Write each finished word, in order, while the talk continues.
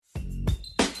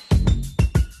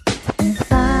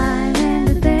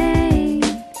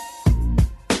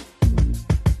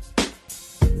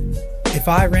If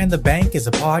I Ran the Bank is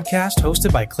a podcast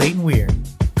hosted by Clayton Weir,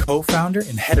 co-founder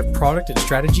and head of product and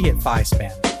strategy at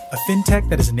FiSpan, a fintech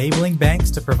that is enabling banks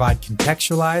to provide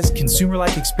contextualized,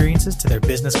 consumer-like experiences to their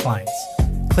business clients.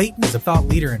 Clayton is a thought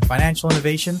leader in financial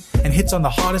innovation and hits on the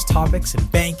hottest topics in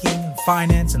banking,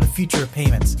 finance, and the future of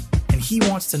payments. And he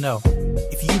wants to know,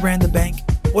 if you ran the bank,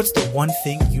 what's the one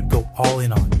thing you'd go all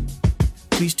in on?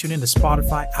 Please tune in to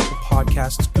Spotify, Apple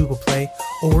Podcasts, Google Play,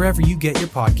 or wherever you get your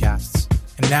podcasts.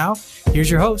 And now, here's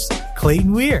your host,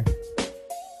 Clayton Weir.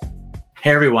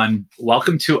 Hey everyone,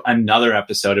 welcome to another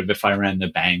episode of If I Ran the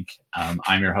Bank.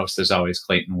 I'm your host, as always,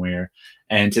 Clayton Weir.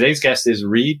 And today's guest is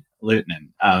Reed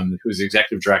Lieutenant, who's the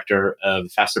Executive Director of the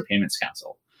Faster Payments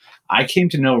Council. I came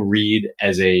to know Reed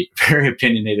as a very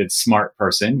opinionated, smart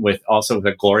person with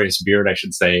a glorious beard, I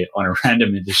should say, on a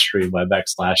random industry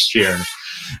WebEx last year.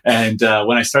 And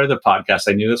when I started the podcast,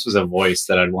 I knew this was a voice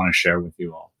that I'd want to share with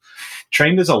you all.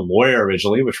 Trained as a lawyer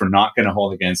originally, which we're not going to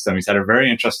hold against him. He's had a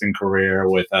very interesting career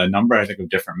with a number, I think, of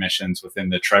different missions within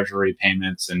the treasury,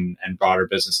 payments, and broader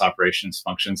business operations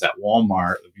functions at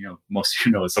Walmart. Most of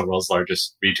you know it's the world's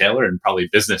largest retailer and probably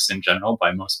business in general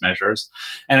by most measures.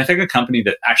 And I think a company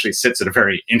that actually sits at a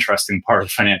very interesting part of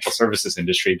the financial services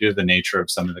industry due to the nature of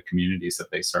some of the communities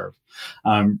that they serve.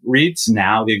 Reed's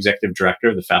now the Executive Director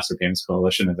of the Faster Payments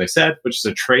Coalition, as I said, which is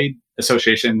a trade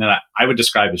association that I would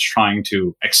describe as trying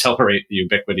to accelerate the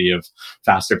ubiquity of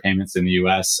faster payments in the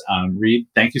U.S. Reed,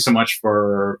 thank you so much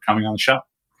for coming on the show.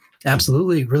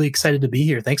 Absolutely. Really excited to be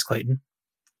here. Thanks, Clayton.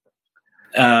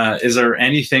 Is there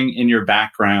anything in your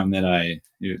background that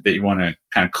you want to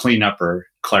kind of clean up or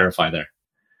clarify there?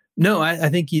 No, I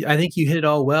think you hit it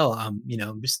all well. I'm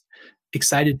just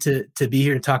excited to be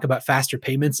here to talk about faster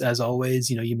payments. As always,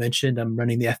 you mentioned I'm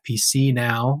running the FPC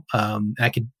now.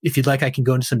 If you'd like, I can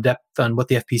go into some depth on what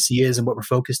the FPC is and what we're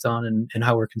focused on and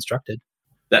how we're constructed.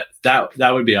 That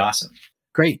would be awesome.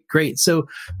 Great. So,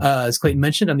 as Clayton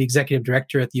mentioned, I'm the Executive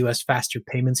Director at the U.S. Faster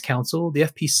Payments Council. The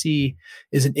FPC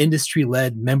is an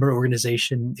industry-led member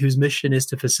organization whose mission is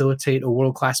to facilitate a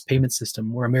world-class payment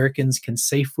system where Americans can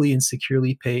safely and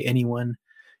securely pay anyone,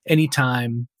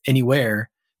 anytime, anywhere,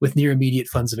 with near immediate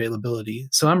funds availability.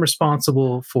 So I'm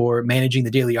responsible for managing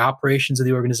the daily operations of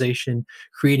the organization,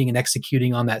 creating and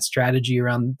executing on that strategy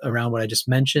around what I just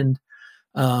mentioned,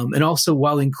 and also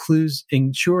while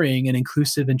ensuring an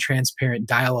inclusive and transparent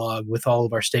dialogue with all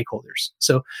of our stakeholders.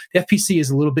 So the FPC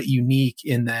is a little bit unique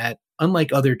in that,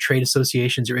 unlike other trade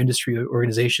associations or industry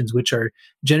organizations, which are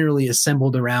generally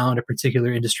assembled around a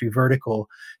particular industry vertical,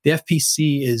 the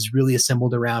FPC is really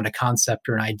assembled around a concept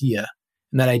or an idea.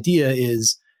 And that idea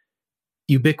is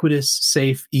ubiquitous,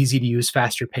 safe, easy to use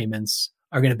faster payments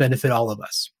are going to benefit all of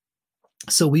us.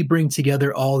 So we bring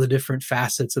together all the different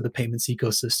facets of the payments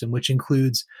ecosystem, which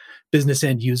includes business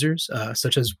end users,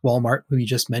 such as Walmart, who you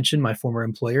just mentioned, my former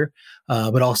employer,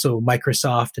 but also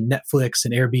Microsoft and Netflix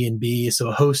and Airbnb. So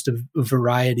a host of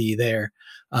variety there.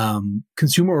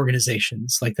 Consumer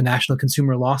organizations like the National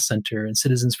Consumer Law Center and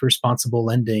Citizens for Responsible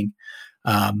Lending,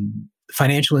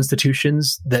 financial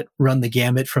institutions that run the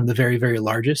gamut from the very, very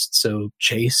largest, so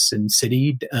Chase and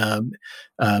Citi,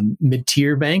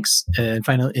 mid-tier banks and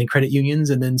credit unions,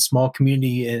 and then small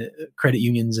community credit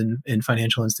unions and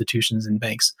financial institutions and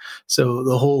banks. So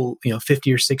the whole,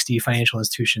 50 or 60 financial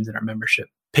institutions in our membership.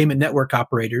 Payment network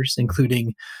operators,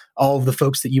 including all of the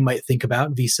folks that you might think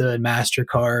about, Visa and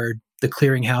MasterCard. The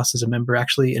Clearinghouse is a member,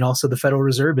 actually, and also the Federal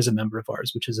Reserve is a member of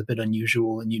ours, which is a bit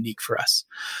unusual and unique for us.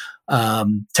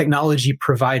 Technology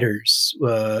providers,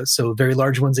 so very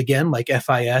large ones again, like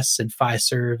FIS and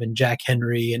Fiserv and Jack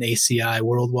Henry and ACI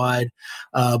worldwide,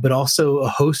 but also a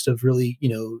host of really,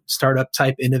 startup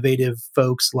type innovative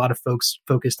folks, a lot of folks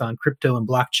focused on crypto and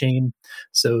blockchain,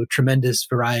 so tremendous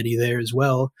variety there as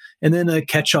well. And then a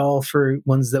catch-all for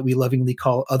ones that we lovingly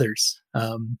call others.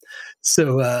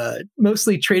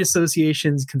 Mostly trade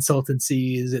associations,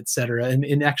 consultancies, et cetera,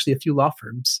 and actually a few law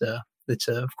firms that,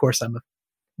 of course, I'm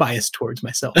biased towards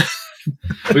myself.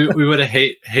 we would have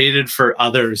hated for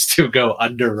others to go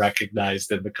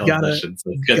under-recognized in the coalition.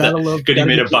 Good you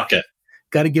made a bucket.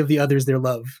 Got to give the others their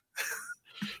love.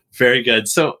 Very good.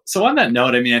 So on that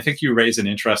note, I think you raise an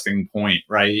interesting point,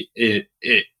 right?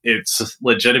 It's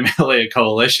legitimately a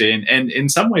coalition, and in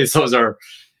some ways, those are,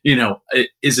 it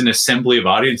is an assembly of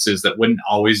audiences that wouldn't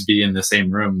always be in the same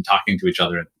room talking to each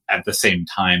other at the same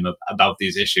time about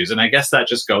these issues. And I guess that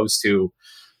just goes to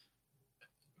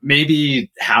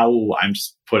maybe how I'm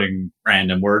just putting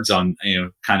random words on,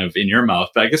 kind of in your mouth,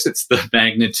 but I guess it's the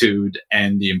magnitude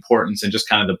and the importance and just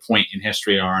kind of the point in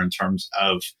history are in terms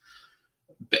of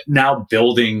now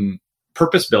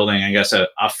purpose building, I guess, a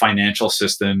financial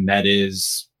system that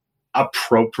is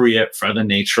appropriate for the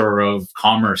nature of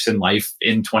commerce and life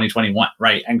in 2021,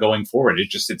 right? And going forward,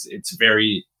 it's a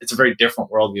very different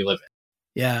world we live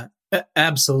in. Yeah,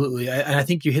 absolutely. I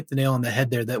think you hit the nail on the head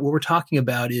there, that what we're talking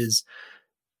about is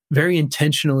very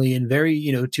intentionally and very,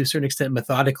 to a certain extent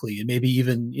methodically, and maybe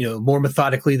even, more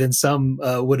methodically than some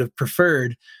would have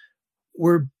preferred.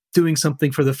 We're doing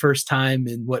something for the first time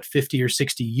in 50 or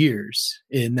 60 years,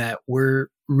 in that we're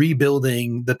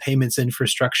rebuilding the payments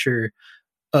infrastructure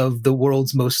of the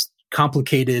world's most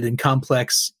complicated and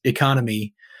complex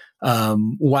economy,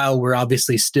 while we're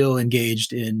obviously still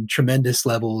engaged in tremendous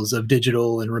levels of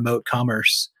digital and remote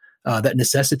commerce that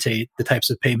necessitate the types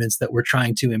of payments that we're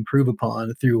trying to improve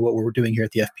upon through what we're doing here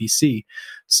at the FPC.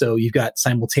 So you've got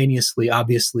simultaneously,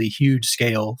 obviously, huge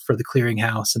scale for the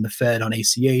clearinghouse and the Fed on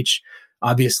ACH,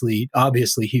 obviously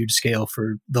huge scale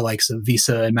for the likes of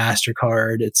Visa and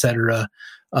MasterCard, et cetera,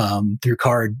 through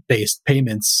card-based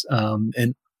payments.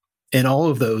 And all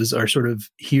of those are sort of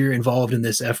here involved in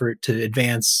this effort to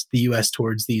advance the U.S.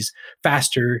 towards these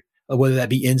faster, whether that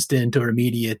be instant or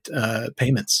immediate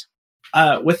payments.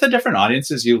 With the different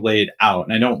audiences you laid out,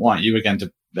 and I don't want you I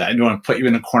don't want to put you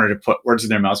in a corner to put words in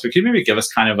their mouths, but could you maybe give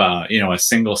us kind of a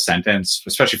single sentence,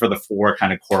 especially for the 4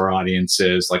 kind of core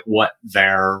audiences, like what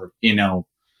their,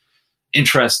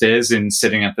 interest is in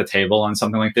sitting at the table on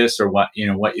something like this, or what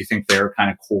you think their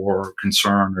kind of core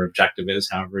concern or objective is,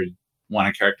 however you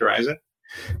want to characterize it?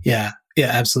 Yeah,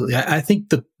 absolutely. I think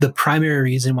the primary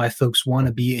reason why folks want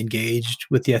to be engaged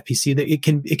with the FPC, that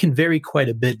it can vary quite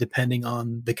a bit depending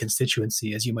on the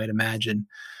constituency, as you might imagine.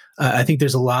 I think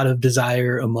there's a lot of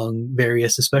desire among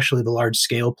various, especially the large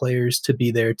scale players, to be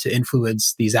there to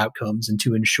influence these outcomes and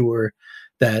to ensure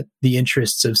that the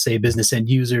interests of, say, business end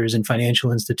users and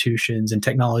financial institutions and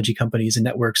technology companies and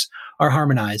networks are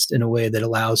harmonized in a way that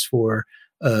allows for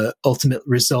ultimate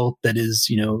result that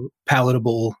is,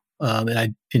 palatable,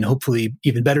 and hopefully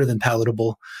even better than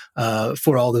palatable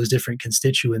for all those different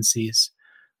constituencies.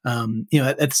 At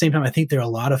the same time, I think there are a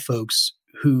lot of folks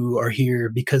who are here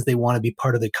because they want to be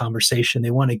part of the conversation. They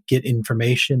want to get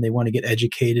information. They want to get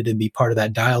educated and be part of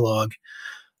that dialogue.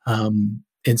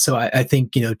 And so I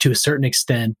think, to a certain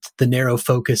extent, the narrow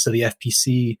focus of the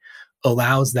FPC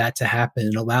allows that to happen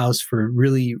and allows for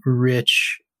really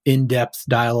rich, in-depth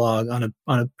dialogue on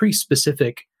a pretty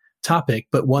specific topic,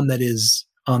 but one that is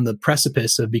on the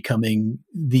precipice of becoming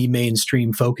the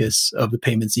mainstream focus of the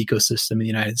payments ecosystem in the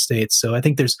United States. So I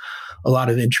think there's a lot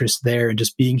of interest there in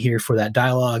just being here for that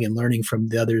dialogue and learning from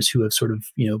the others who have sort of,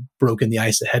 broken the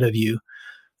ice ahead of you.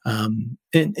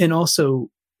 And also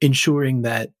ensuring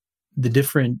that the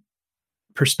different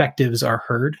perspectives are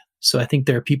heard. So I think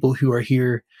there are people who are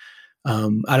here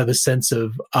out of a sense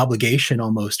of obligation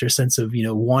almost, or a sense of,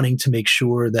 wanting to make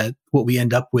sure that what we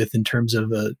end up with in terms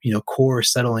of a, core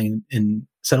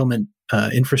settlement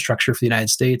infrastructure for the United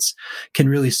States can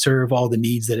really serve all the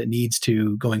needs that it needs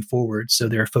to going forward. So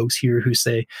there are folks here who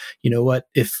say,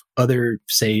 if other,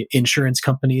 say, insurance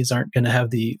companies aren't going to have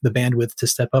the bandwidth to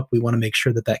step up, we want to make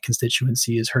sure that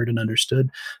constituency is heard and understood.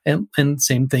 And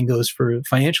same thing goes for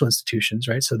financial institutions,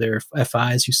 right? So there are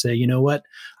FIs who say,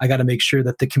 I got to make sure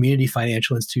that the community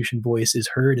financial institution voice is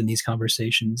heard in these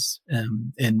conversations,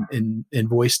 and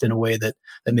voiced in a way that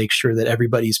makes sure that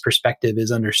everybody's perspective is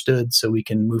understood, so we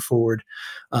can move forward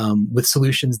with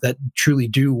solutions that truly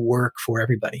do work for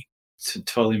everybody. It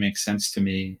totally makes sense to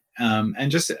me. And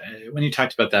just when you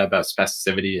talked about that, about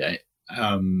specificity,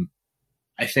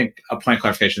 I think a point of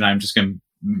clarification, I'm just going to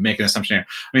make an assumption here.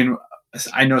 I mean,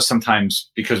 I know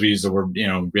sometimes because we use the word,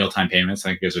 real-time payments, I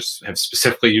think you guys have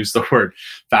specifically used the word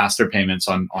faster payments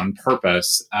on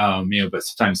purpose, but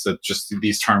sometimes just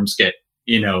these terms get,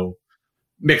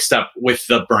 mixed up with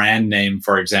the brand name,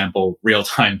 for example,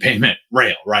 real-time payment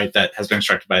rail, right? That has been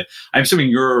constructed by, I'm assuming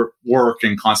your work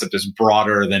and concept is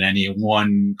broader than any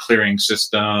one clearing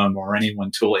system or any one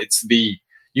tool. It's the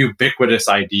ubiquitous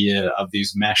idea of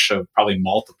these mesh of probably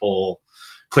multiple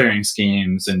clearing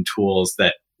schemes and tools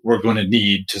that we're going to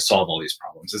need to solve all these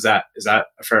problems. Is that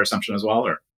a fair assumption as well?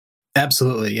 Or?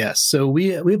 Absolutely, yes. So we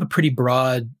have a pretty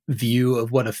broad view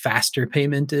of what a faster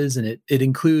payment is, and it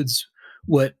includes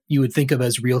what you would think of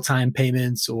as real-time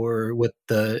payments, or what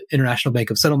the International Bank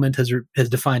of Settlement has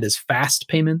defined as fast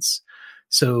payments.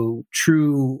 So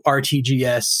true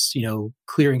RTGS,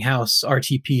 clearinghouse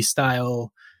RTP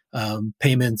style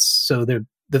payments. So the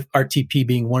RTP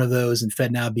being one of those, and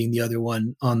FedNow being the other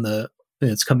one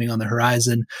that's coming on the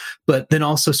horizon. But then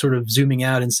also sort of zooming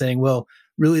out and saying, well,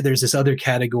 really there's this other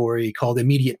category called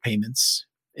immediate payments.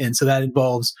 And so that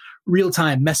involves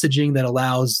real-time messaging that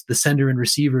allows the sender and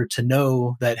receiver to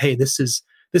know that, hey, this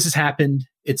has happened.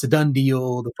 It's a done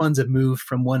deal. The funds have moved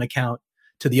from one account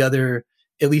to the other,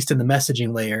 at least in the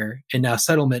messaging layer. And now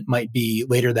settlement might be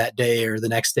later that day or the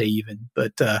next day even.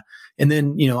 But, and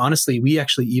then, honestly, we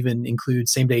actually even include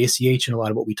same day ACH in a lot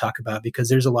of what we talk about, because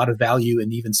there's a lot of value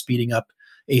in even speeding up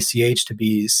ACH to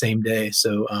be same day.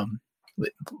 So,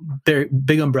 very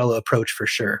big umbrella approach for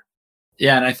sure.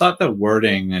 Yeah, and I thought the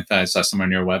wording, if I saw somewhere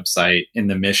on your website in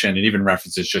the mission, it even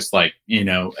references just like,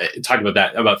 talk about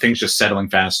that, about things just settling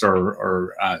faster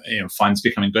or funds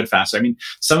becoming good faster. I mean,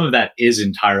 some of that is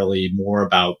entirely more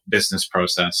about business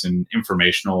process and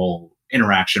informational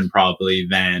interaction probably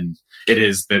than it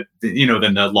is than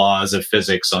the laws of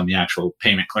physics on the actual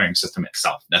payment clearing system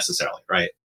itself necessarily, right?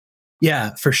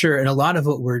 Yeah, for sure. And a lot of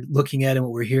what we're looking at and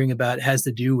what we're hearing about has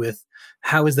to do with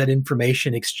how is that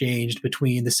information exchanged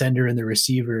between the sender and the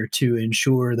receiver to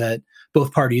ensure that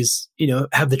both parties,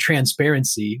 have the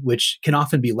transparency, which can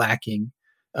often be lacking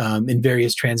in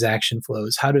various transaction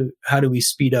flows. How do we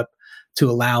speed up to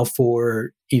allow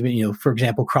for even, for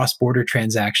example, cross-border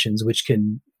transactions, which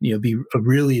can, be a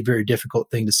really very difficult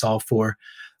thing to solve for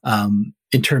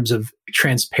in terms of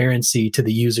transparency to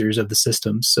the users of the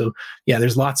system. So yeah,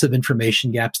 there's lots of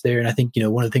information gaps there. And I think,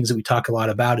 one of the things that we talk a lot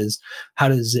about is how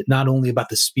does it not only about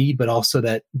the speed, but also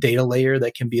that data layer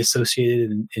that can be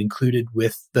associated and included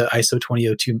with the ISO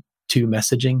 20022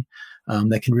 messaging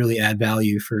that can really add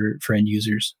value for end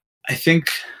users. I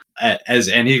think as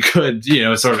any good,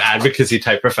 sort of advocacy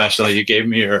type professional, you gave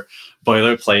me your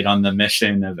boilerplate on the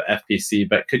mission of FPC,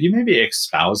 but could you maybe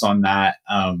espouse on that,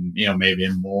 maybe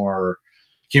in more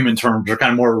human terms or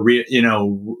kind of more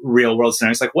real world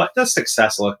scenarios? Like, what does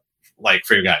success look like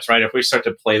for you guys, right? If we start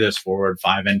to play this forward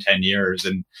 5 and 10 years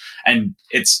and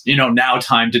it's, now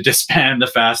time to disband the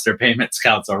Faster Payments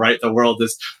Council, right? The world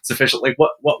is sufficient. Like,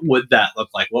 what would that look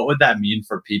like? What would that mean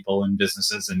for people and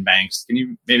businesses and banks? Can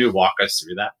you maybe walk us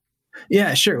through that?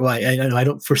 Yeah, sure. Well, I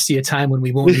don't foresee a time when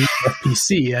we won't need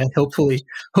FPC. Hopefully,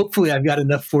 I've got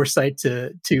enough foresight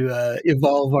to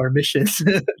evolve our mission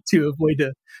to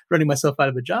avoid running myself out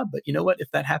of a job. But you know what? If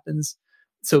that happens,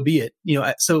 so be it.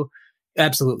 So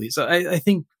absolutely. So I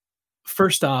think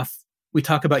first off, we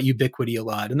talk about ubiquity a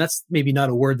lot, and that's maybe not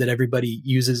a word that everybody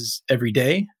uses every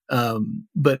day.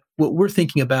 But what we're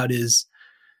thinking about is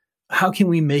how can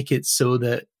we make it so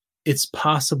that it's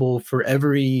possible for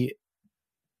every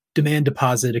demand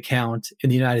deposit account in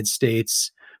the United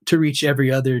States to reach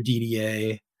every other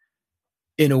DDA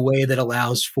in a way that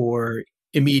allows for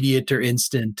immediate or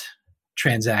instant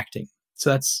transacting.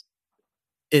 So that's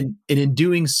in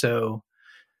doing so,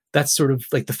 that's sort of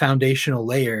like the foundational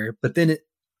layer. But then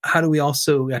how do we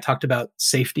also, I talked about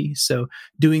safety. So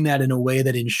doing that in a way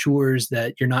that ensures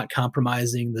that you're not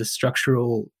compromising the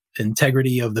structural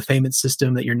integrity of the payment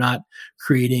system, that you're not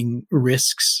creating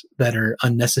risks that are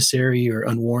unnecessary or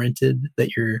unwarranted,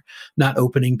 that you're not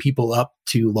opening people up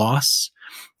to loss,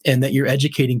 and that you're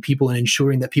educating people and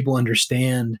ensuring that people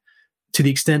understand, to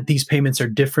the extent these payments are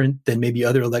different than maybe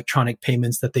other electronic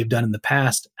payments that they've done in the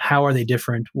past, how are they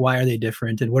different? Why are they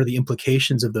different? And what are the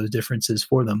implications of those differences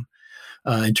for them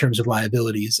in terms of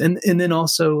liabilities? And then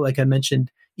also, like I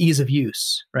mentioned, ease of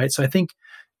use, right? So I think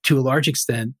to a large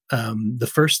extent, the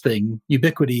first thing,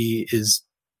 ubiquity is,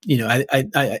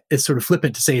 it's sort of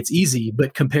flippant to say it's easy,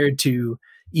 but compared to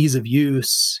ease of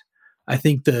use, I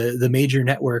think the major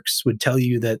networks would tell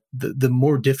you that the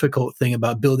more difficult thing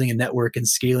about building a network and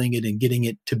scaling it and getting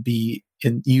it to be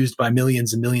used by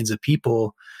millions and millions of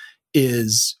people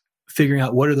is figuring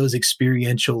out what are those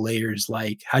experiential layers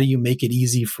like. How do you make it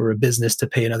easy for a business to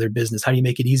pay another business? How do you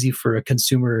make it easy for a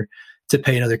consumer to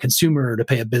pay another consumer or to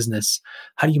pay a business?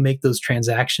 How do you make those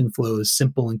transaction flows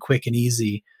simple and quick and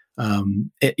easy?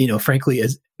 Frankly,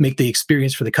 make the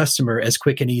experience for the customer as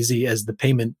quick and easy as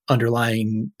the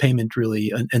underlying payment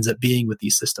really ends up being with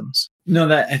these systems. No,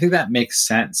 I think that makes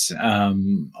sense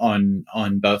on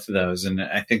both of those, and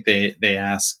I think they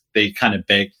kind of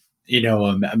beg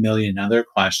a million other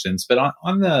questions, but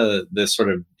on the sort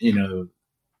of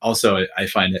also, I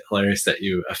find it hilarious that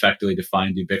you effectively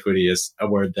defined ubiquity as a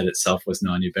word that itself was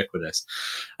non-ubiquitous,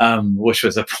 which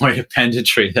was a point of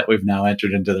pendantry that we've now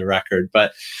entered into the record.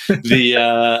 But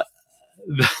in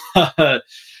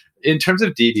terms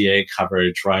of DDA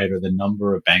coverage, right, or the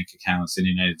number of bank accounts in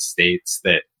the United States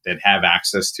that have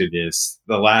access to this,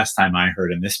 the last time I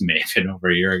heard, and this may have been over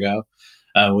a year ago,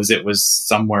 was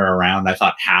somewhere around, I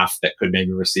thought, half that could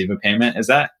maybe receive a payment. Is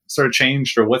that sort of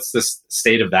changed, or what's the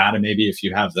state of that? And maybe if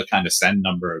you have the kind of send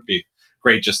number, it'd be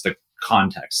great just to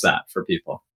context that for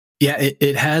people. Yeah,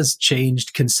 it has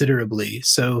changed considerably.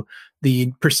 So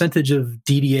the percentage of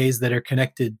DDAs that are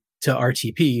connected to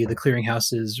RTP, the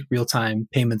clearinghouse's real-time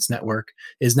payments network,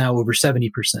 is now over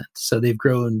 70%. So they've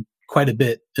grown quite a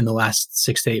bit in the last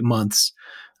 6 to 8 months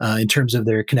in terms of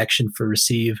their connection for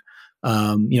receive.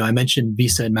 I mentioned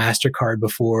Visa and MasterCard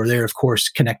before. They're, of course,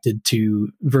 connected to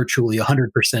virtually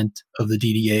 100% of the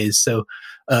DDAs. So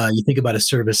you think about a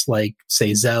service like,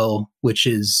 say, Zelle, which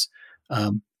is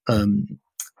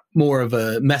more of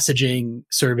a messaging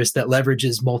service that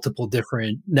leverages multiple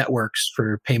different networks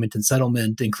for payment and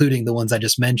settlement, including the ones I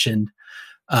just mentioned.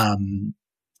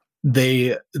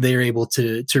 They are able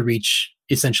to reach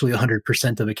essentially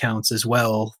 100% of accounts as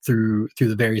well through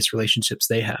the various relationships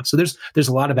they have. So there's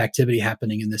a lot of activity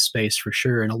happening in this space for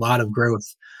sure, and a lot of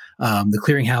growth. The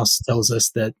clearinghouse tells us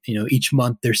that each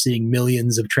month they're seeing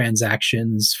millions of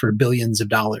transactions for billions of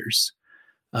dollars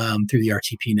through the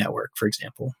RTP network, for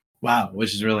example. Wow,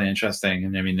 which is really interesting.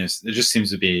 And I mean, it just seems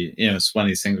to be, it's one of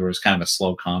these things where it's kind of a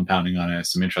slow compounding on it.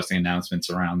 Some interesting announcements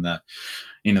around the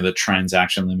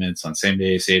transaction limits on same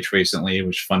day ACH recently,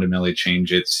 which fundamentally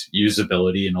change its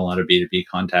usability in a lot of B2B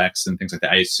contexts and things like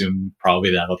that. I assume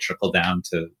probably that'll trickle down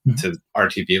to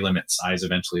RTP limit size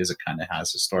eventually, as it kind of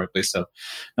has historically. So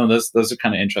no, those are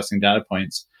kind of interesting data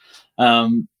points.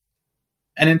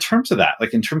 And in terms of that,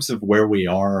 like in terms of where we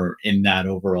are in that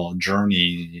overall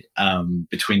journey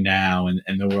between now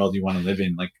and the world you want to live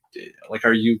in, like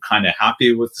are you kind of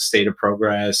happy with the state of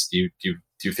progress? Do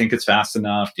you think it's fast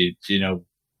enough? Do you know?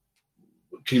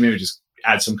 Can you maybe just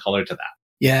add some color to that?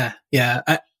 Yeah.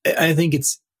 I think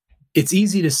it's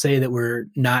easy to say that we're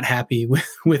not happy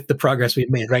with the progress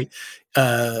we've made, right?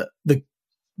 The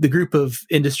group of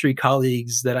industry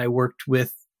colleagues that I worked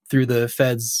with through the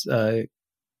Fed's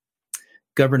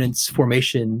governance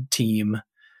formation team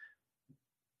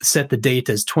set the date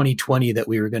as 2020 that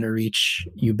we were going to reach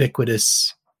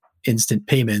ubiquitous instant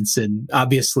payments. And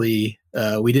obviously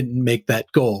we didn't make that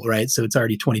goal, right? So it's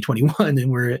already 2021 and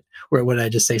we're at, what did I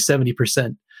just say,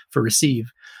 70% for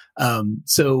receive.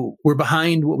 So we're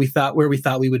behind where we thought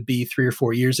we would be 3 or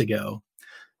 4 years ago.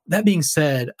 That being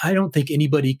said, I don't think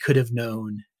anybody could have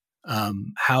known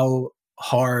how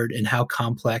hard and how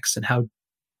complex and how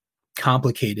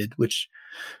complicated, which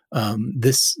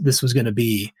this was going to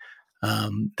be.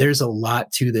 There's a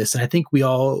lot to this. And I think we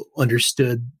all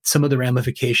understood some of the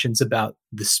ramifications about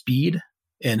the speed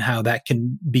and how that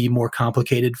can be more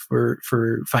complicated for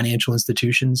financial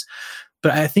institutions.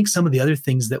 But I think some of the other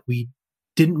things that we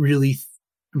didn't really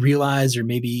realize or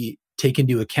maybe take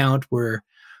into account were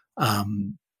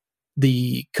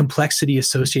the complexity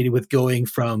associated with going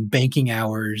from banking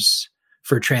hours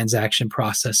for transaction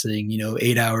processing,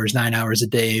 8 hours, 9 hours a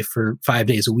day for 5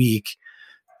 days a week,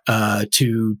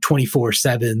 to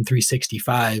 24/7,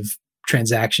 365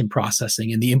 transaction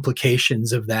processing, and the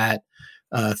implications of that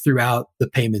throughout the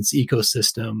payments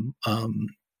ecosystem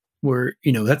were,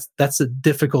 that's a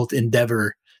difficult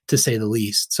endeavor to say the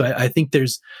least. So I think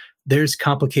there's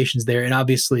complications there, and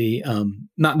obviously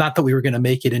not that we were going to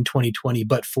make it in 2020,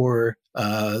 but for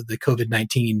the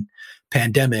COVID-19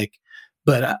 pandemic.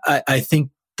 But I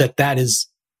think that is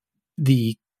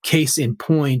the case in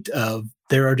point of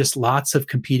there are just lots of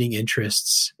competing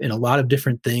interests in a lot of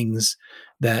different things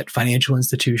that financial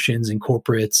institutions and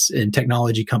corporates and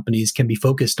technology companies can be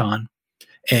focused on.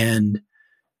 And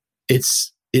it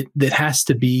has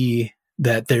to be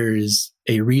that there's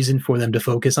a reason for them to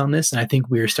focus on this. And I think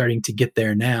we're starting to get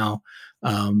there now.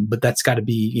 But that's got to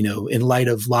be, in light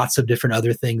of lots of different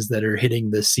other things that are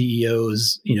hitting the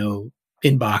CEO's,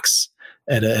 inbox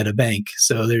at a bank.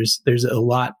 So there's a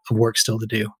lot of work still to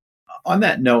do. On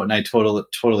that note, and I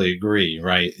totally agree,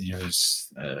 right?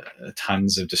 There's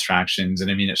tons of distractions. And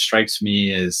I mean, it strikes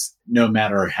me as no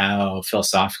matter how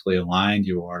philosophically aligned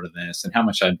you are to this and how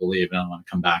much I believe, and I want to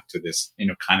come back to this,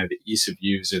 kind of the ease of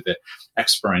use or the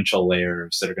experiential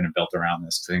layers that are going to be built around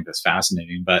this, because I think that's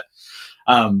fascinating. But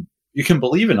you can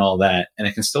believe in all that, and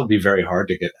it can still be very hard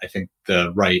to get, I think,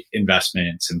 the right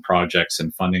investments and projects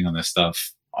and funding on this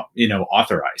stuff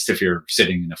authorized if you're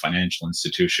sitting in a financial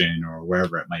institution or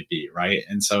wherever it might be, right?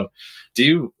 And so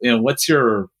what's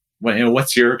your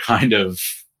kind of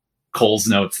Coles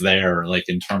notes there, like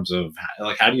in terms of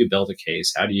like how do you build a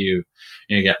case? How do you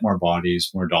get more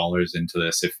bodies, more dollars into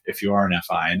this if you are an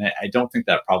FI? And I don't think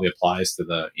that probably applies to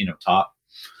the top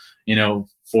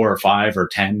 4 or 5 or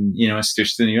 10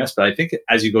 institutions in the US, but I think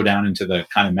as you go down into the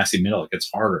kind of messy middle, it gets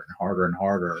harder and harder and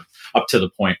harder, up to the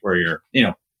point where you're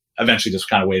eventually just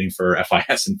kind of waiting for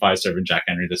FIS and Fiserv and Jack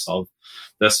Henry to solve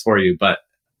this for you. But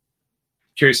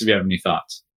curious if you have any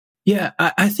thoughts. Yeah,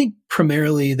 I think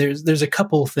primarily there's a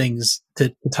couple things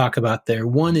to talk about there.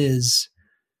 One is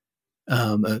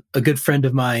a good friend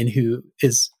of mine who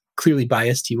is clearly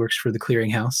biased. He works for the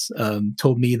clearinghouse,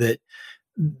 told me that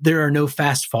there are no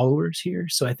fast followers here.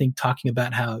 So I think talking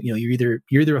about how, you're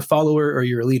either a follower or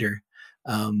you're a leader.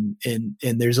 And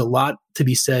there's a lot to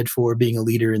be said for being a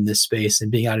leader in this space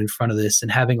and being out in front of this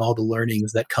and having all the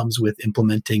learnings that comes with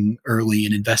implementing early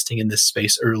and investing in this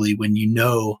space early, when you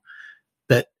know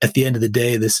that at the end of the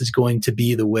day, this is going to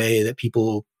be the way that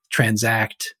people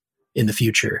transact in the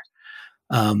future.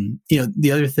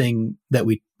 The other thing that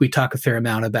we talk a fair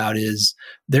amount about is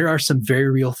there are some very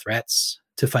real threats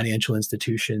to financial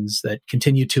institutions that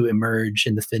continue to emerge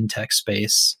in the fintech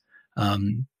space.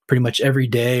 Pretty much every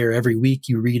day or every week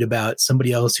you read about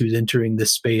somebody else who's entering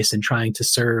this space and trying to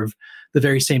serve the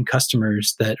very same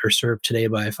customers that are served today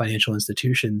by financial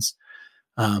institutions.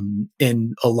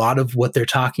 And a lot of what they're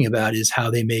talking about is how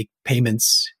they make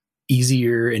payments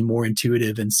easier and more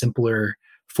intuitive and simpler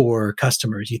for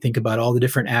customers. You think about all the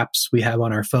different apps we have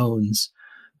on our phones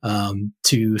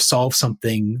to solve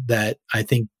something that I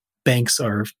think banks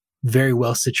are very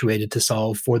well situated to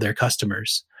solve for their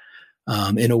customers.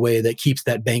 In a way that keeps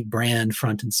that bank brand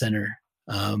front and center,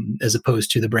 as opposed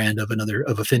to the brand of a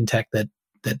fintech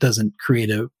that doesn't create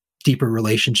a deeper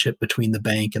relationship between the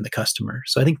bank and the customer.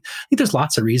 So I think there's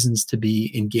lots of reasons to be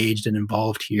engaged and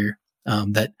involved here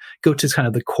that go to kind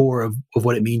of the core of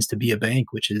what it means to be a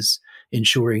bank, which is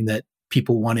ensuring that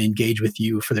people want to engage with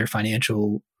you for their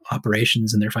financial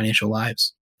operations and their financial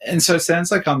lives. And so it sounds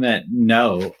like on that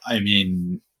note, I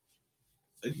mean,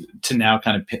 to now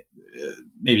kind of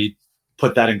maybe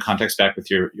put that in context back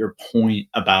with your point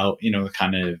about, the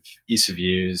kind of ease of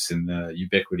use and the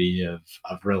ubiquity of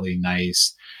really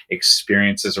nice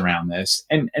experiences around this.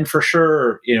 And for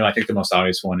sure, I think the most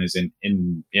obvious one is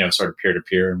in sort of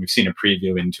peer-to-peer. And we've seen a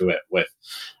preview into it with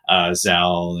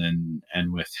Zelle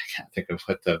and with, I can't think of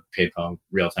what the PayPal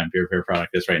real-time peer-to-peer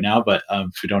product is right now, but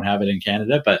we don't have it in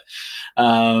Canada. But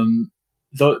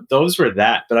those were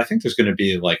that. But I think there's going to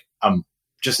be like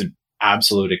just an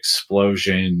absolute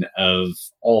explosion of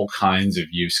all kinds of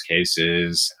use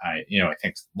cases. I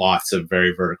think lots of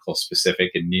very vertical specific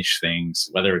and niche things,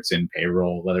 whether it's in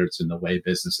payroll, whether it's in the way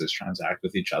businesses transact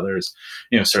with each other.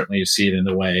 Certainly you see it in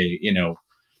the way,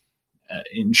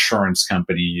 insurance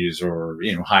companies or,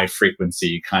 high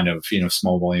frequency kind of,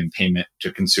 small volume payment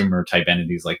to consumer type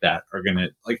entities like that are going to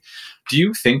do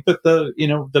you think that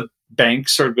the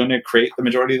banks are going to create the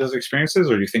majority of those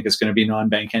experiences, or do you think it's going to be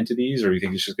non-bank entities, or do you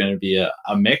think it's just going to be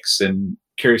a mix? And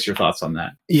curious your thoughts on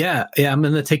that. Yeah. I'm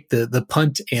going to take the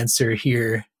punt answer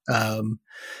here, that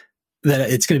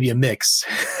it's going to be a mix.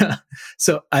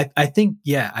 So I think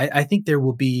there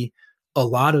will be a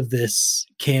lot of this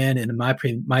can, and in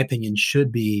my opinion,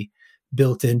 should be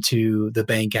built into the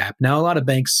bank app. Now, a lot of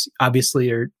banks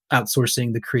obviously are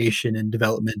outsourcing the creation and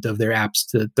development of their apps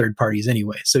to third parties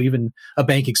anyway. So even a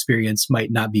bank experience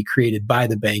might not be created by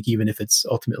the bank, even if it's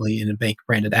ultimately in a bank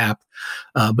branded app.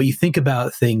 But you think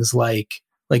about things like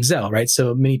Zelle, right?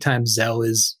 So many times Zelle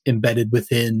is embedded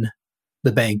within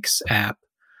the bank's app.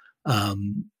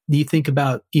 You think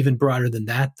about even broader than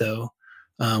that, though.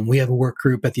 We have a work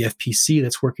group at the FPC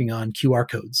that's working on QR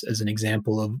codes as an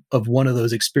example of one of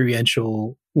those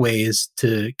experiential ways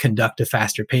to conduct a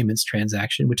faster payments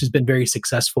transaction, which has been very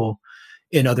successful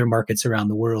in other markets around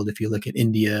the world. If you look at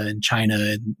India and China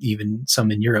and even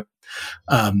some in Europe,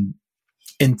 and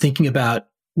thinking about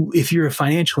if you're a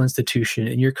financial institution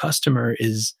and your customer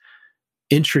is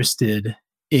interested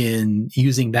in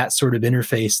using that sort of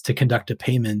interface to conduct a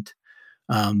payment,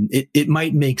 it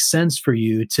might make sense for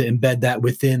you to embed that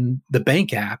within the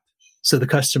bank app, so the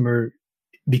customer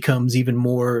becomes even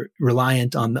more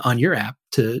reliant on your app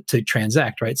to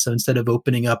transact, right? So instead of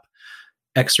opening up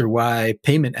X or Y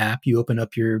payment app, you open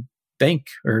up your bank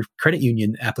or credit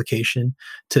union application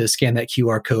to scan that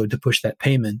QR code to push that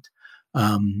payment.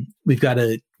 We've got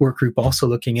a work group also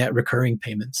looking at recurring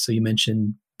payments. So you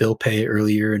mentioned bill pay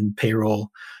earlier and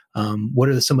payroll. What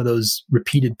are some of those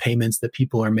repeated payments that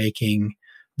people are making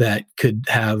that could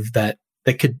have that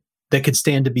could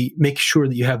stand to be, make sure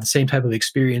that you have the same type of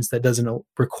experience that doesn't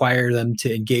require them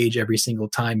to engage every single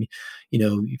time.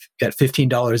 You've got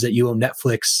 $15 that you owe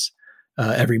Netflix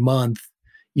every month.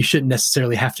 You shouldn't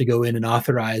necessarily have to go in and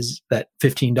authorize that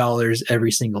 $15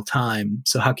 every single time.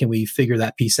 So how can we figure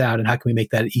that piece out, and how can we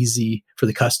make that easy for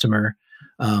the customer?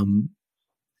 And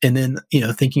then,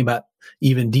 thinking about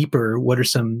even deeper, what are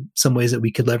some ways that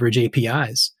we could leverage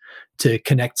APIs to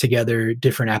connect together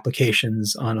different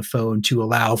applications on a phone to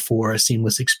allow for a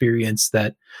seamless experience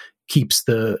that keeps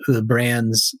the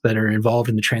brands that are involved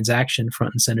in the transaction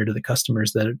front and center to the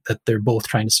customers that they're both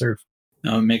trying to serve.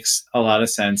 No, it makes a lot of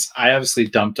sense. I obviously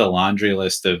dumped a laundry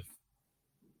list of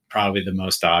probably the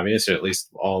most obvious, or at least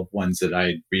all ones that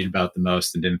I read about the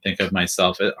most and didn't think of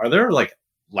myself. Are there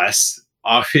less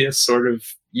obvious sort of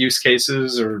use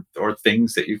cases or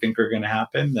things that you think are going to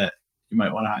happen that you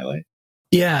might want to highlight?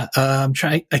 Yeah, I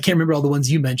can't remember all the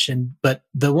ones you mentioned, but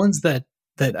the ones that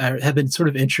have been sort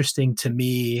of interesting to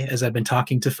me as I've been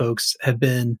talking to folks have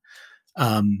been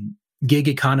gig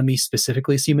economy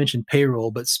specifically. So you mentioned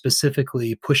payroll, but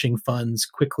specifically pushing funds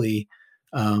quickly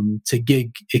to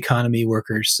gig economy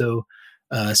workers. So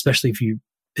especially if you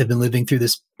have been living through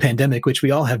this pandemic, which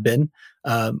we all have been,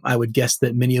 I would guess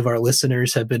that many of our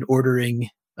listeners have been ordering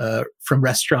from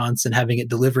restaurants and having it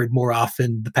delivered more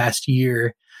often the past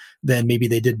year than maybe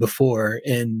they did before.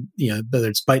 And, whether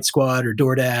it's Bite Squad or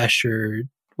DoorDash or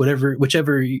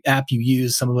whichever app you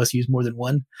use, some of us use more than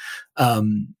one.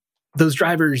 Those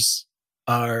drivers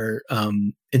are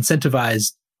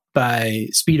incentivized by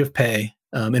speed of pay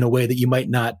in a way that you might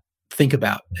not think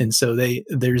about. And so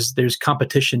there's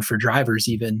competition for drivers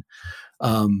even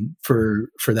for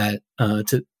that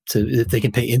to if they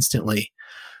can pay instantly.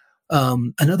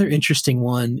 Another interesting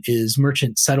one is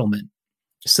merchant settlement.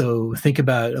 So think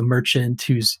about a merchant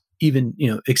who's even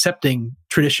accepting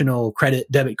traditional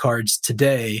credit debit cards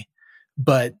today,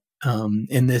 but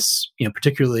in this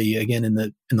particularly again in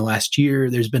the last year,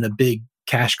 there's been a big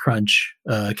cash crunch,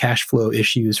 cash flow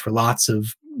issues for lots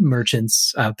of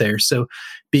merchants out there. So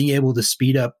being able to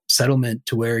speed up settlement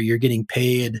to where you're getting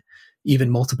paid even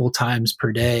multiple times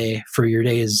per day for your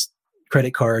day's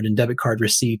credit card and debit card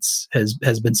receipts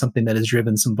has been something that has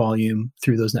driven some volume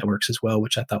through those networks as well,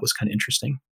 which I thought was kind of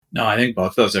interesting. No, I think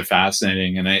both those are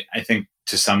fascinating. And I think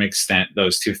to some extent,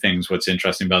 those two things, what's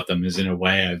interesting about them is in a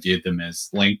way I viewed them as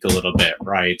linked a little bit,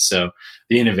 right? So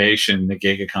the innovation, the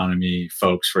gig economy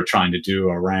folks were trying to do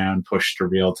around push to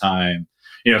real time.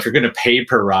 If you're going to pay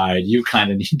per ride, you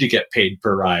kind of need to get paid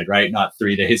per ride, right? Not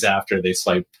 3 days after they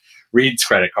swipe Reed's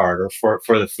credit card or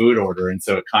for the food order. And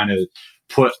so it kind of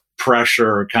put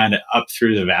pressure kind of up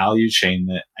through the value chain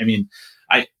that,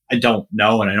 I don't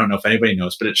know, and I don't know if anybody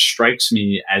knows, but it strikes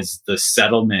me as the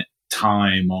settlement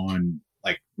time on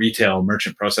like retail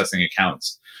merchant processing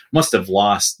accounts must have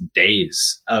lost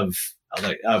days of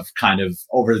kind of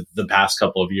over the past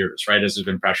couple of years, right? As there's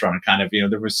been pressure on it, kind of,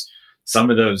 there was some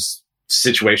of those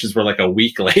situations where like a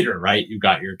week later, right, you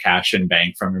got your cash in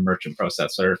bank from your merchant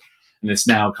processor, and it's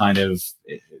now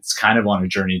it's kind of on a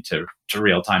journey to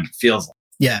real time. It feels like.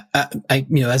 Yeah. I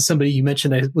as somebody, you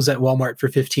mentioned I was at Walmart for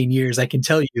 15 years. I can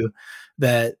tell you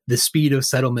that the speed of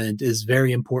settlement is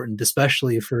very important,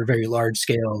 especially for very large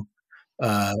scale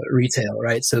retail,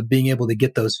 right? So being able to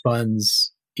get those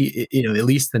funds, at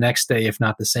least the next day, if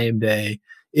not the same day,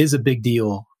 is a big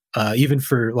deal. Even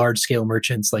for large scale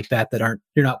merchants like that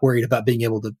you're not worried about being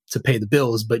able to pay the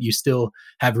bills, but you still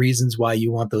have reasons why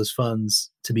you want those funds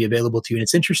to be available to you. And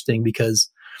it's interesting because,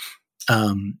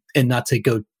 and not to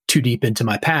go too deep into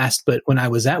my past, but when I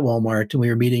was at Walmart and we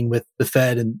were meeting with the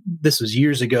Fed, and this was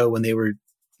years ago when they were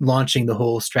launching the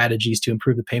whole strategies to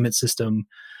improve the payment system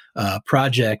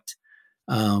project.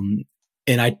 And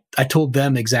I told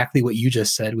them exactly what you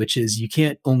just said, which is you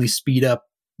can't only speed up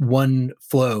one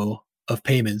flow of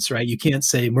payments, right? You can't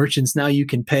say merchants, now you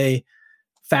can pay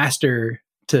faster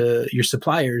to your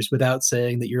suppliers without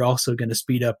saying that you're also going to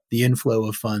speed up the inflow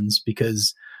of funds,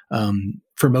 because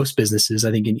for most businesses,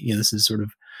 I think this is sort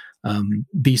of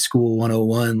B School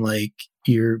 101, like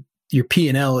your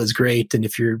P&L is great, and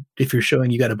if you're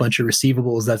showing you got a bunch of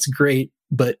receivables, that's great,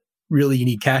 but really you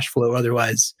need cash flow.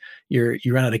 Otherwise, you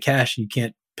run out of cash and you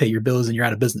can't pay your bills and you're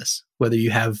out of business, whether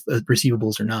you have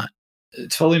receivables or not. It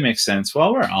totally makes sense.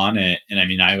 While we're on it, and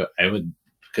I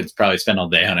could probably spend all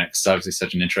day on it because it's obviously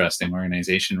such an interesting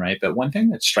organization, right? But one thing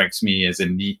that strikes me as a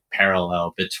neat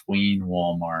parallel between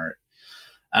Walmart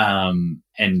and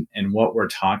what we're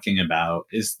talking about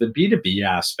is the B2B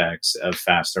aspects of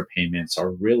faster payments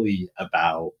are really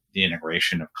about the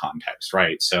integration of context,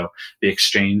 right? So the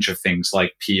exchange of things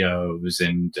like POs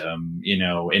and,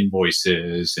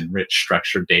 invoices and rich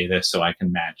structured data so I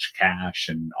can match cash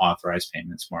and authorize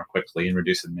payments more quickly and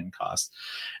reduce admin costs.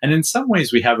 And in some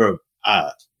ways we have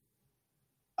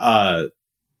a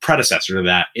predecessor to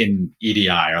that in EDI,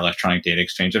 or electronic data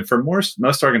exchange. And for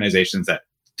most organizations that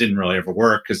didn't really ever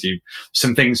work because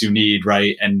some things you need,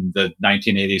 right? And the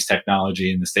 1980s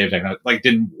technology and the state of technology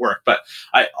didn't work. But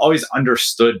I always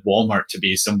understood Walmart to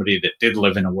be somebody that did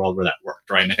live in a world where that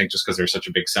worked, right? And I think just because they're such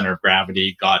a big center of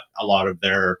gravity, got a lot of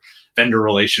their vendor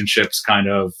relationships kind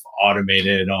of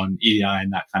automated on EDI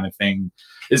and that kind of thing.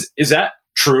 Is that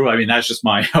true? I mean, that's just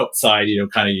my outside,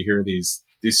 kind of you hear these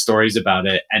stories about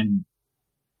it. And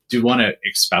do you want to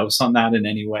espouse on that in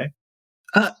any way?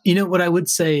 What I would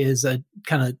say is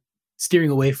kind of steering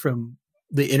away from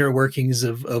the inner workings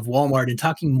of Walmart and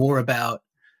talking more about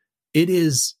it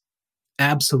is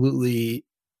absolutely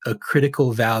a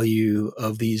critical value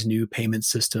of these new payment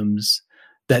systems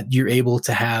that you're able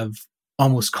to have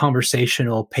almost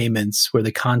conversational payments where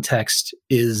the context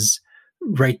is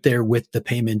right there with the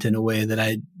payment in a way that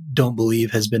I don't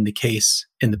believe has been the case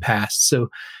in the past. So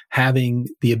having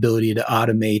the ability to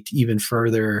automate even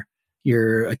further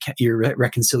your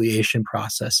reconciliation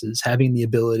processes, having the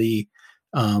ability,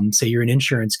 say you're an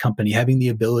insurance company, having the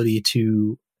ability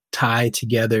to tie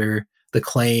together the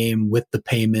claim with the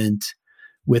payment,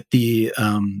 with the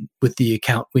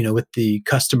account, with the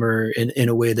customer in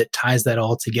a way that ties that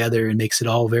all together and makes it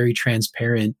all very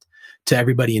transparent to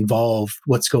everybody involved,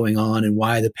 what's going on and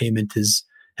why the payment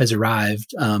has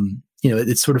arrived.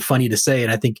 It's sort of funny to say,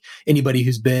 and I think anybody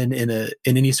who's been in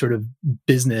any sort of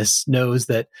business knows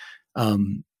that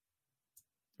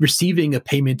receiving a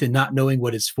payment and not knowing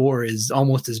what it's for is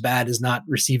almost as bad as not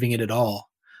receiving it at all.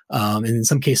 And in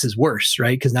some cases worse,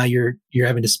 right? Because now you're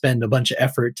having to spend a bunch of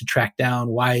effort to track down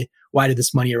why did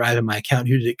this money arrive in my account?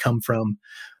 Who did it come from?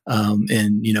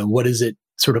 And what is it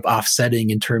sort of offsetting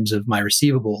in terms of my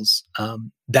receivables?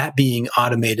 That being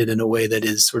automated in a way that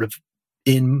is sort of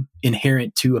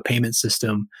inherent to a payment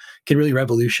system can really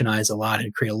revolutionize a lot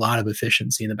and create a lot of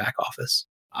efficiency in the back office.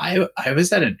 I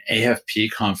was at an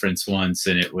AFP conference once,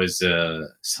 and it was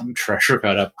some treasurer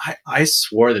got up. I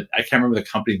swore that I can't remember the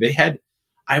company. They had,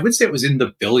 I would say it was in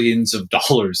the billions of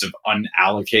dollars of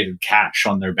unallocated cash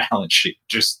on their balance sheet.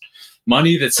 Just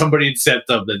money that somebody had sent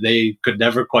them that they could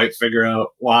never quite figure out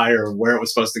why or where it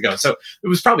was supposed to go. So it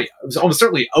was almost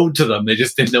certainly owed to them. They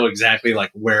just didn't know exactly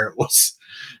like where it was,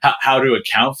 how to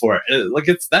account for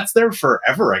it. That's there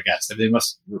forever, I guess. And they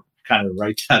must kind of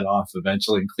write that off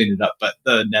eventually and clean it up, but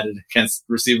netted against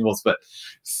receivables. But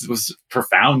it was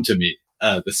profound to me,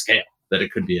 the scale that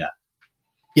it could be at.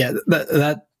 Yeah,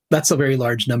 that's a very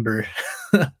large number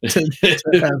to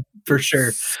have, for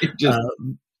sure.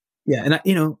 Yeah, and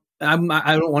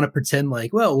I don't want to pretend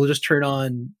like, well, we'll just turn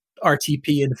on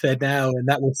RTP and FedNow and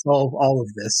that will solve all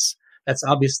of this. That's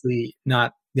obviously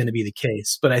not going to be the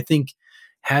case. But I think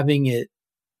having it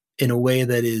in a way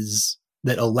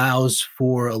that allows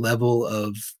for a level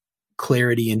of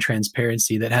clarity and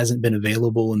transparency that hasn't been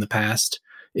available in the past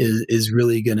is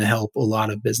really going to help a lot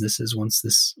of businesses once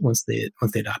they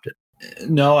adopt it.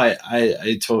 No,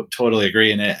 I totally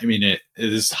agree. And it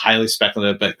is highly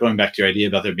speculative, but going back to your idea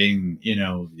about there being,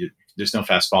 there's no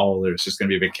fast follow, there's just going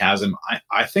to be a big chasm.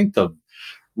 I think the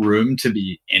room to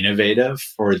be innovative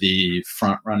for the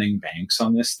front running banks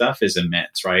on this stuff is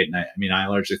immense, right? And I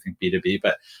largely think B2B,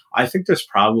 but I think there's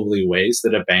probably ways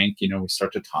that a bank, we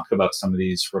start to talk about some of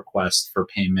these requests for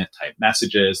payment type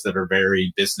messages that are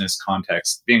very business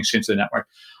context being exchanged to the network.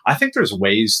 I think there's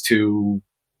ways to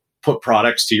put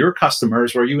products to your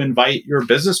customers where you invite your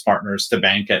business partners to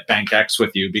bank at Bank X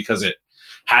with you because it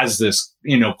has this,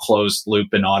 closed loop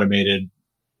and automated,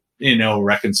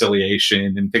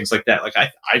 reconciliation and things like that. Like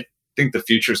I think the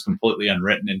future is completely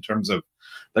unwritten in terms of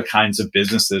the kinds of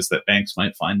businesses that banks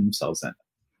might find themselves in.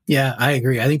 Yeah, I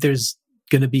agree. I think there's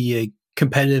going to be a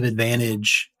competitive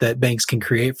advantage that banks can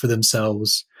create for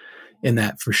themselves in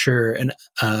that for sure. And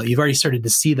you've already started to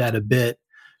see that a bit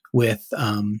with,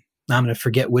 I'm going to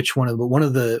forget which one but one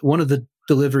of the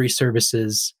delivery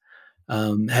services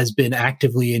has been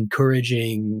actively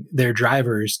encouraging their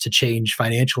drivers to change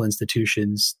financial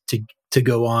institutions to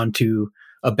go on to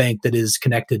a bank that is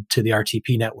connected to the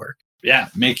RTP network. Yeah,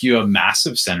 make you a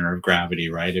massive center of gravity,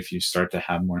 right? If you start to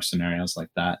have more scenarios like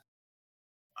that.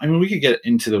 We could get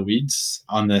into the weeds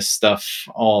on this stuff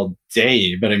all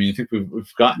day, but I think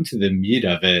we've gotten to the meat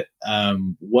of it.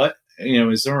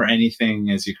 Is there anything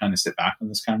as you kind of sit back on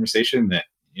this conversation that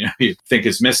you think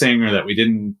is missing or that we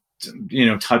didn't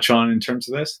touch on in terms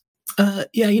of this?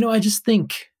 I just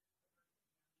think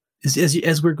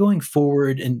as we're going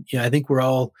forward, and I think we're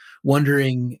all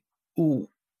wondering,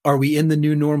 are we in the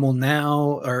new normal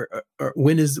now, or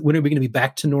when are we going to be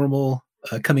back to normal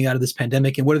coming out of this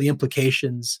pandemic, and what are the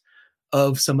implications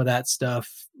of some of that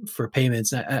stuff for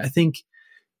payments? And I think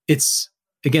it's,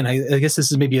 again, I guess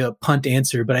this is maybe a punt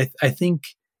answer, but I think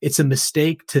it's a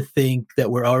mistake to think that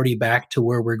we're already back to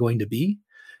where we're going to be.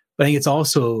 But I think it's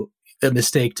also a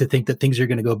mistake to think that things are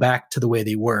going to go back to the way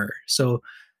they were. So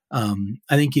I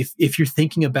think if you're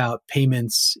thinking about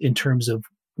payments in terms of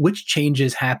which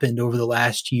changes happened over the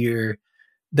last year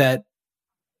that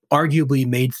arguably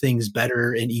made things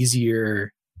better and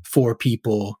easier for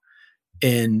people,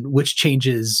 and which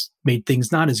changes made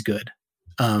things not as good,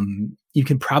 you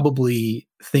can probably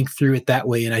think through it that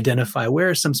way and identify where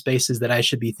are some spaces that I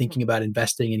should be thinking about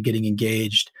investing and getting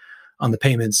engaged on the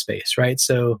payment space, right?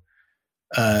 So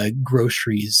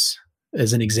groceries,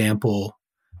 as an example,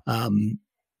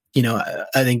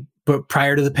 I think, but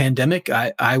prior to the pandemic,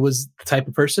 I was the type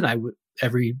of person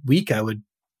every week I would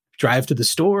drive to the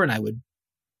store and I would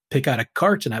pick out a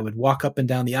cart and I would walk up and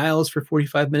down the aisles for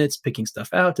 45 minutes, picking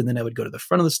stuff out. And then I would go to the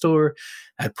front of the store.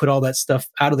 I'd put all that stuff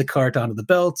out of the cart onto the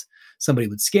belt. Somebody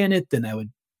would scan it. Then I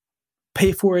would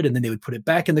pay for it. And then they would put it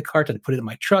back in the cart. I'd put it in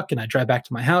my truck and I'd drive back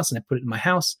to my house and I put it in my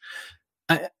house.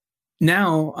 I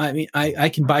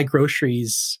can buy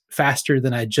groceries faster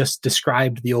than I just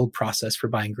described the old process for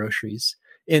buying groceries.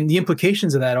 And the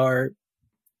implications of that are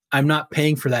I'm not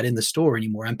paying for that in the store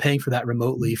anymore. I'm paying for that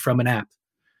remotely from an app.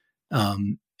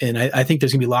 And I think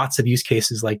there's going to be lots of use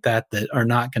cases like that are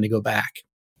not going to go back.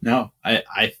 No,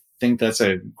 I think that's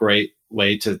a great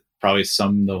way to probably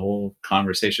sum the whole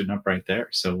conversation up right there.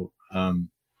 So why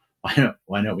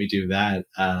don't we do that?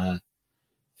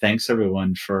 Thanks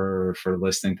everyone for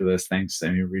listening to this. Thanks,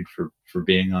 Amy Reed, for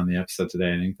being on the episode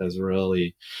today. I think that's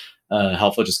really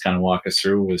helpful. Just kind of walk us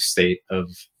through the state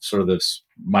of sort of this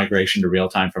migration to real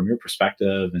time from your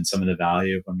perspective and some of the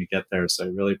value when we get there. So I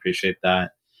really appreciate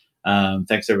that.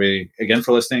 Thanks everybody again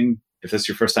for listening. If this is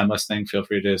your first time listening, feel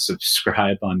free to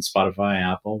subscribe on Spotify,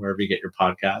 Apple, wherever you get your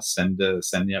podcasts, and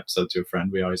send the episode to a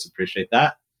friend. We always appreciate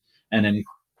that. And any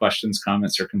questions,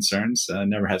 comments, or concerns,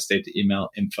 never hesitate to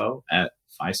email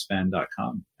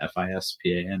info@fispan.com,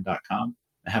 FISPAN.com.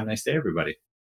 Have a nice day, everybody.